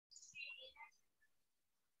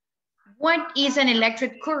What is an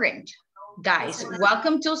electric current? Guys,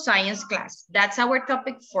 welcome to science class. That's our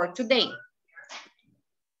topic for today.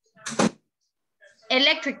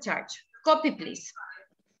 Electric charge. Copy, please.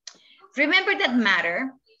 Remember that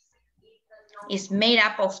matter is made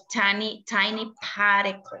up of tiny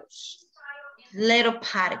particles. Little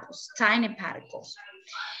particles, tiny particles.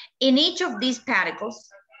 In each of these particles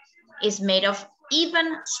is made of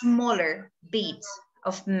even smaller bits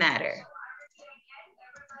of matter.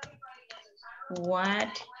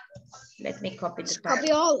 What? Let me copy the part.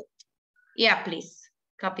 Copy all. Yeah, please.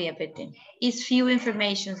 Copy everything. It's few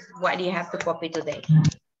information what you have to copy today.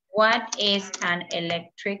 What is an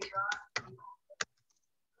electric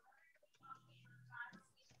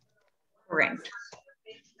current?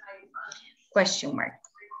 Question mark.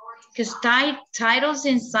 Because titles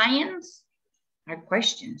in science are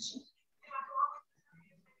questions.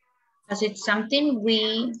 Because it's something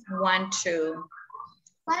we want to...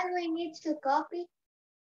 What do we need to copy?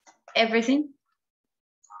 Everything.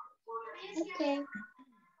 Okay.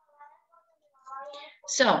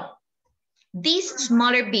 So, these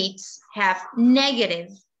smaller bits have negative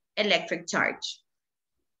electric charge.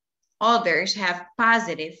 Others have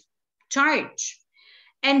positive charge.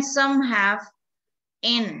 And some have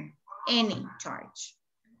any charge.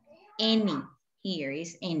 Any, here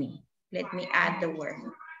is any. Let me add the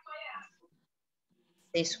word.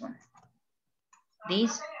 This one.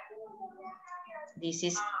 This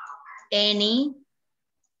is any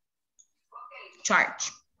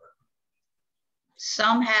charge.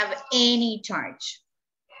 Some have any charge.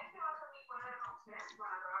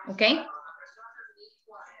 Okay?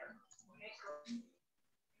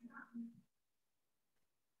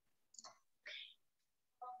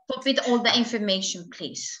 Copy all the information,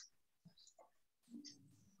 please.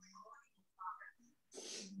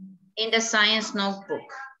 In the science notebook.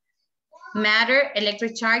 Matter,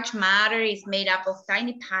 electric charge, matter is made up of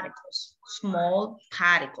tiny particles, small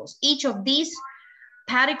particles. Each of these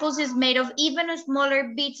particles is made of even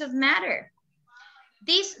smaller bits of matter.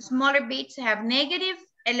 These smaller bits have negative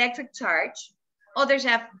electric charge, others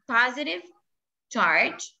have positive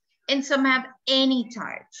charge, and some have any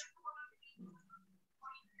charge.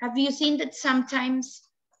 Have you seen that sometimes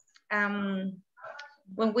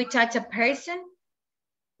when we touch a person,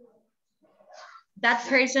 that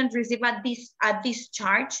person receive a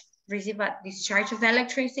discharge of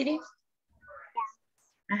electricity?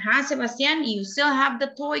 Sebastian, you still have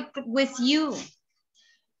the toy with you.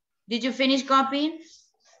 Did you finish copying?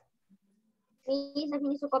 Please, I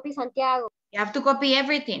need to copy Santiago. You have to copy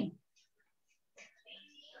everything.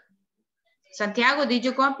 Santiago, did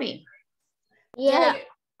you copy? Yeah.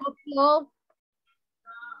 Copy all.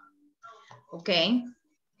 Okay.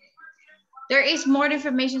 There is more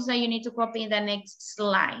information that you need to copy in the next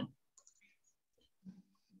slide.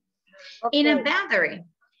 Okay. In a battery,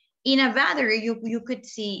 you can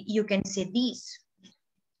see this.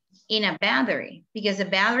 In a battery, because the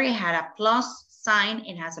battery had a plus sign,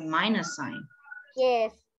 it has a minus sign.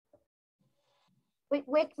 Yes. We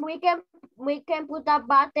can put a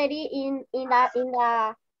battery in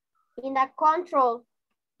the control.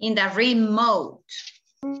 In the remote.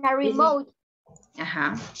 In the remote.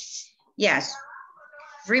 Yes.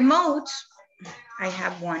 Remote. I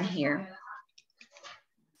have one here.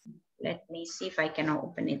 Let me see if I can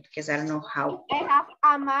open it because I don't know how. I have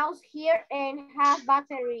a mouse here and has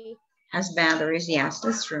battery. Has batteries, yes,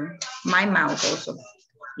 that's true. My mouse also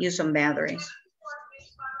use some batteries.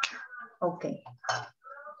 Okay.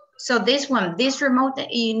 So this one, this remote,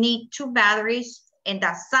 you need 2 batteries and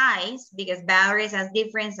the size, because batteries has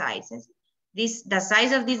different sizes. The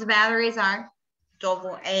size of these batteries are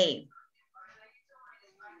AA.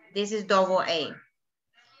 This is AA.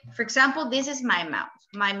 For example, this is my mouse.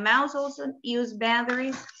 My mouse also use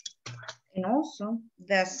batteries. And also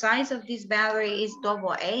the size of this battery is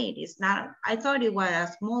AA. It's not, I thought it was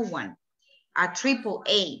a small one, a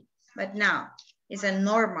AAA, but now it's a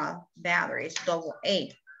normal battery, it's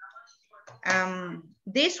AA.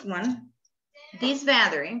 This one, this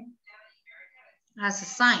battery has a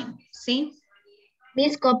sign, see?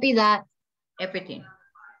 Please copy that. Everything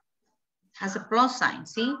has a plus sign,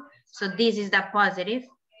 see? So this is the positive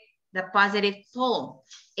pole.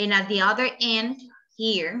 And at the other end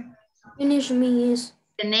here, Finish me is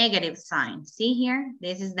the negative sign. See here?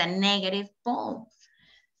 This is the negative pole.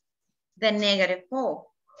 The negative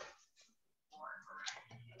pole.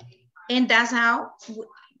 And that's how,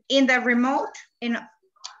 in the remote, in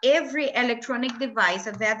every electronic device,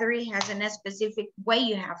 a battery has a specific way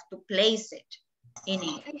you have to place it in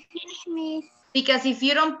it. Because if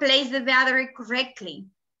you don't place the battery correctly,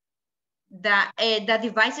 the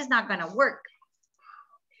device is not gonna work.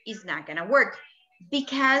 it's not gonna work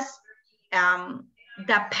because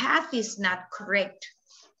the path is not correct.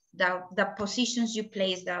 The positions you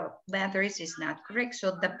place the batteries is not correct.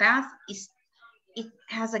 So the path is, it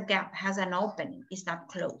has a gap, has an opening, it's not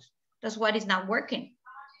closed. That's why it's not working.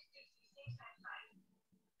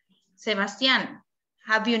 Sebastian,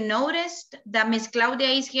 have you noticed that Miss Claudia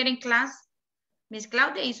is here in class? Miss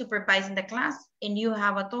Claudia is supervising the class and you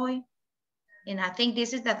have a toy. And I think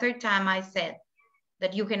this is the third time I said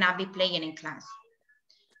that you cannot be playing in class.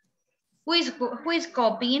 Who is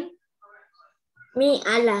copying? Me,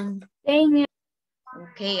 Alan. Daniel.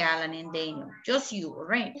 Okay, Alan and Daniel. Just you,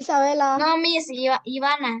 right? Isabela. No, Miss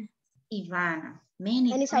Ivana. Ivana.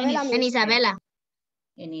 Many, And Isabela. And Isabela.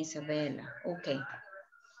 And Isabella. Okay.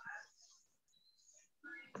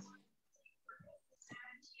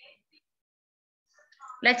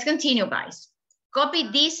 Let's continue, guys.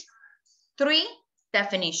 Copy these 3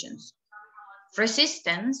 definitions.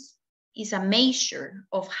 Resistance is a measure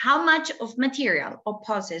of how much of material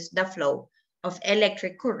opposes the flow of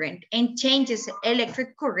electric current and changes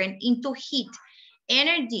electric current into heat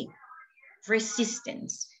energy.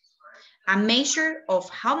 Resistance, a measure of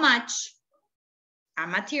how much a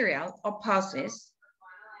material opposes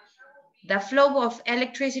the flow of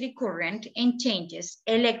electricity current and changes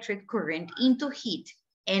electric current into heat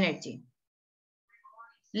energy.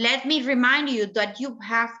 Let me remind you that you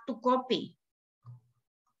have to copy.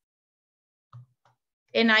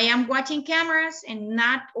 And I am watching cameras and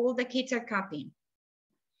not all the kids are copying.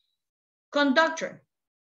 Conductor.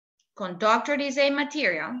 Conductor is a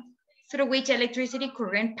material through which electricity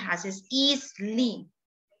current passes easily.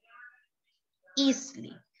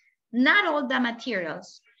 Easily. Not all the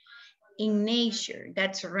materials in nature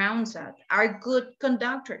that surrounds us are good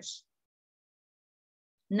conductors.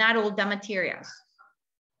 Not all the materials.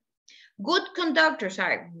 Good conductors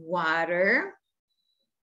are water.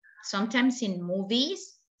 Sometimes in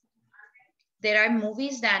movies, there are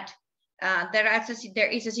movies that there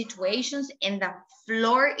is a situation and the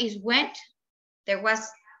floor is wet. There was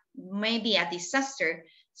maybe a disaster.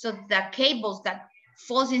 So the cables that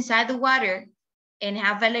falls inside the water and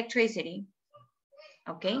have electricity,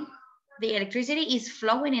 okay? The electricity is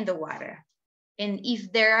flowing in the water. And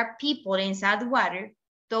if there are people inside the water,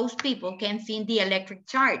 those people can feel the electric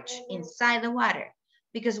charge inside the water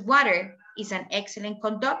because water is an excellent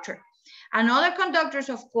conductor. Another conductor,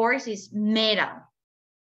 of course, is metal.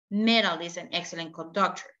 Metal is an excellent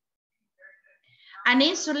conductor. An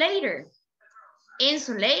insulator.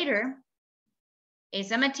 Insulator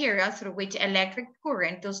is a material through which electric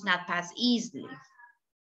current does not pass easily.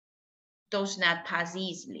 Does not pass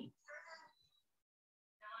easily.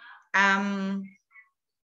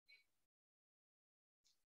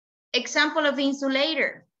 Example of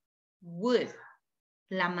insulator, wood,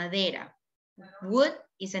 la madera. Wood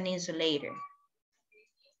is an insulator.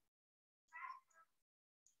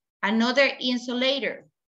 Another insulator,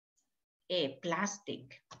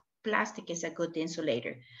 plastic. Plastic is a good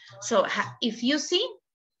insulator. So if you see,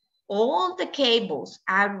 all the cables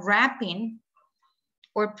are wrapping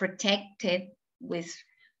or protected with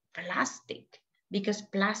plastic because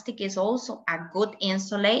plastic is also a good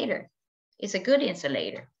insulator. It's a good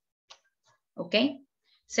insulator. Okay,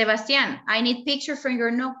 Sebastian, I need picture from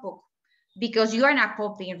your notebook because you are not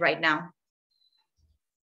copying right now.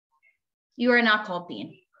 You are not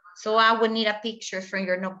copying. So I would need a picture from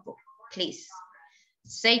your notebook, please.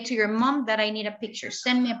 Say to your mom that I need a picture.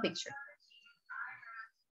 Send me a picture.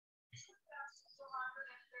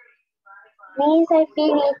 Miss, I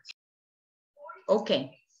finished.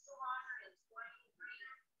 Okay.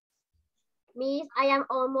 Miss, I am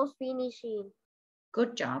almost finishing.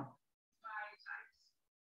 Good job.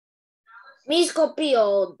 Miss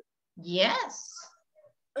copió. Yes.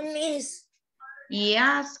 Miss.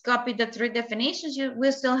 Yes, copy the 3 definitions.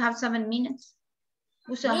 We still have 7 minutes.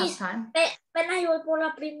 We still have time. Apenas voy por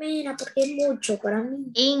la primera porque es mucho para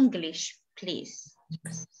mí. English, please.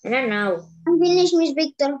 No, no. I'm finished, Miss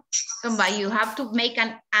Victor. But you have to make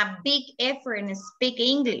a big effort and speak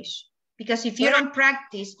English. Because if you don't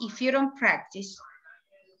practice,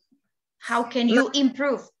 how can you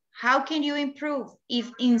improve? How can you improve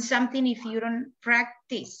if in something if you don't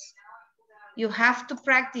practice? You have to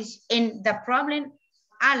practice. And the problem,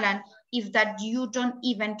 Alan, is that you don't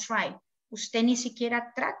even try. Usted ni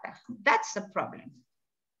siquiera trata. That's the problem.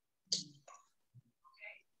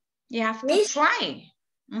 You have to try.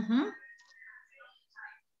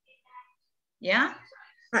 Yeah.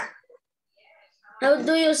 How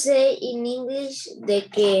do you say in English de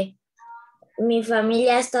que mi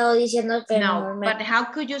familia ha estado diciendo que no, but how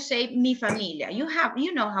could you say mi familia? You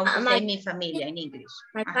know how to say mi familia in English.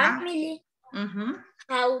 My family.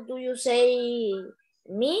 How do you say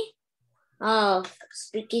me?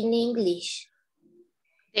 Speaking English.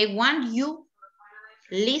 They want you,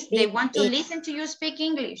 they want to listen to you speak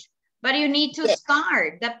English, but you need to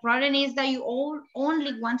start. The problem is that you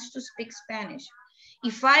only want to speak Spanish.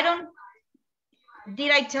 If I don't,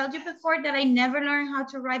 did I tell you before that I never learned how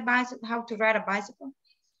to ride a bicycle?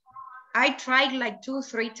 I tried like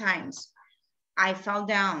 2-3 times. I fell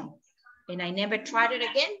down and I never tried it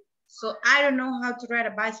again. So I don't know how to ride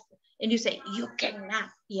a bicycle. And you say, you cannot.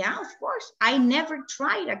 Yeah, of course. I never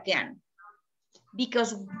tried again.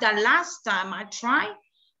 Because the last time I tried,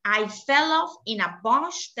 I fell off in a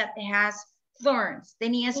bush that has thorns.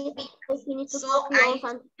 Tenía espinas. So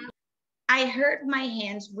I hurt my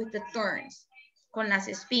hands with the thorns, con las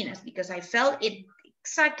espinas, because I fell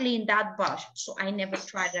exactly in that bush. So I never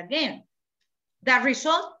tried again. That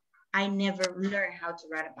result, I never learned how to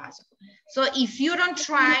ride a bicycle. So if you don't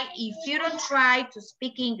try to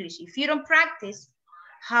speak English, if you don't practice,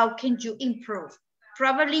 how can you improve?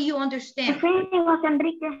 Probably you understand.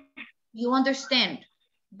 You understand,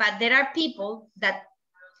 but there are people that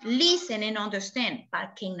listen and understand,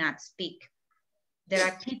 but cannot speak. There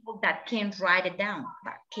are people that can write it down,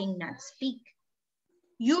 but cannot speak.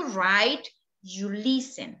 You write, you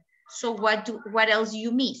listen. So what else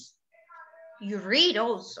you miss? You read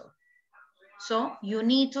also. So you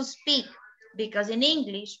need to speak, because in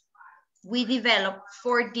English, we develop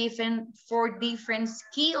four different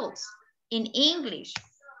skills. In English,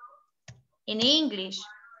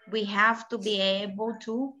 we have to be able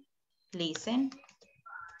to listen.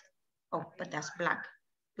 Oh, but that's black.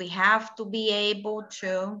 We have to be able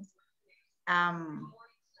to,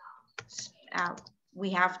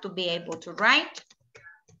 write,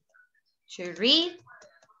 to read,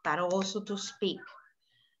 but also to speak.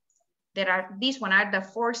 These one are the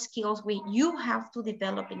 4 skills you have to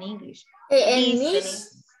develop in English.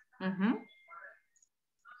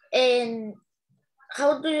 And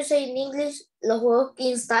how do you say in English? Los juegos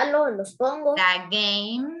que instalo, los pongo. The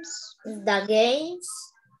games.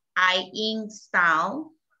 I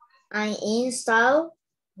install.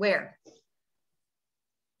 Where?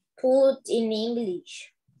 Put in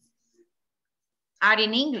English. Are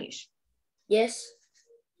in English? Yes.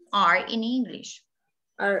 Are in English.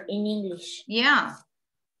 Are in English. Yeah,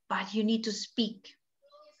 but you need to speak.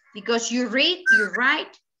 Because you read, you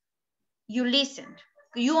write, you listen.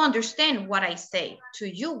 You understand what I say to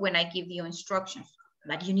you when I give you instructions,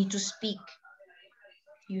 but you need to speak.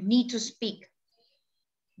 You need to speak.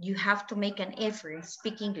 You have to make an effort and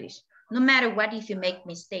speak English. No matter what, if you make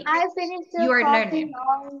mistakes, you are learning.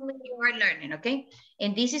 You are learning, okay?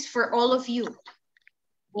 And this is for all of you.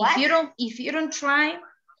 What? If you don't try,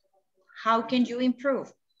 how can you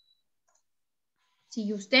improve?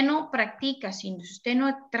 Si usted no practica, si usted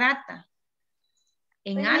no trata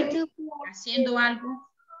en algo, haciendo algo,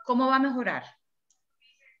 ¿cómo va a mejorar?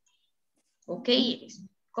 Ok, Iris,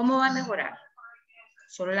 ¿cómo va a mejorar?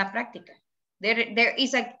 Solo la práctica. There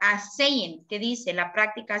is a saying que dice, la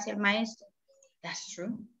práctica hace el maestro. That's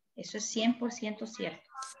true. Eso es 100% cierto.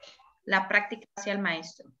 La práctica hace el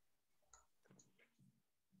maestro.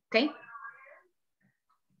 Okay?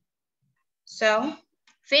 So,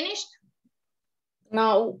 finished?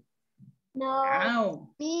 No.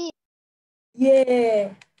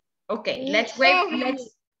 Yeah. Okay, let's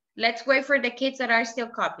wait for the kids that are still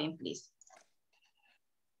copying, please.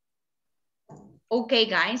 Okay,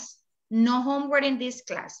 guys, no homework in this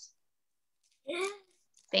class.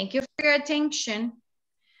 Thank you for your attention.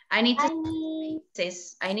 I need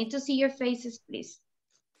to see your faces, please.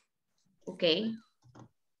 Okay.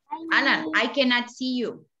 Alan, I cannot see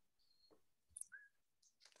you.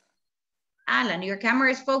 Alan, your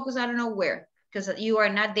camera is focused, I don't know where, because you are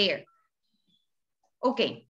not there. Okay.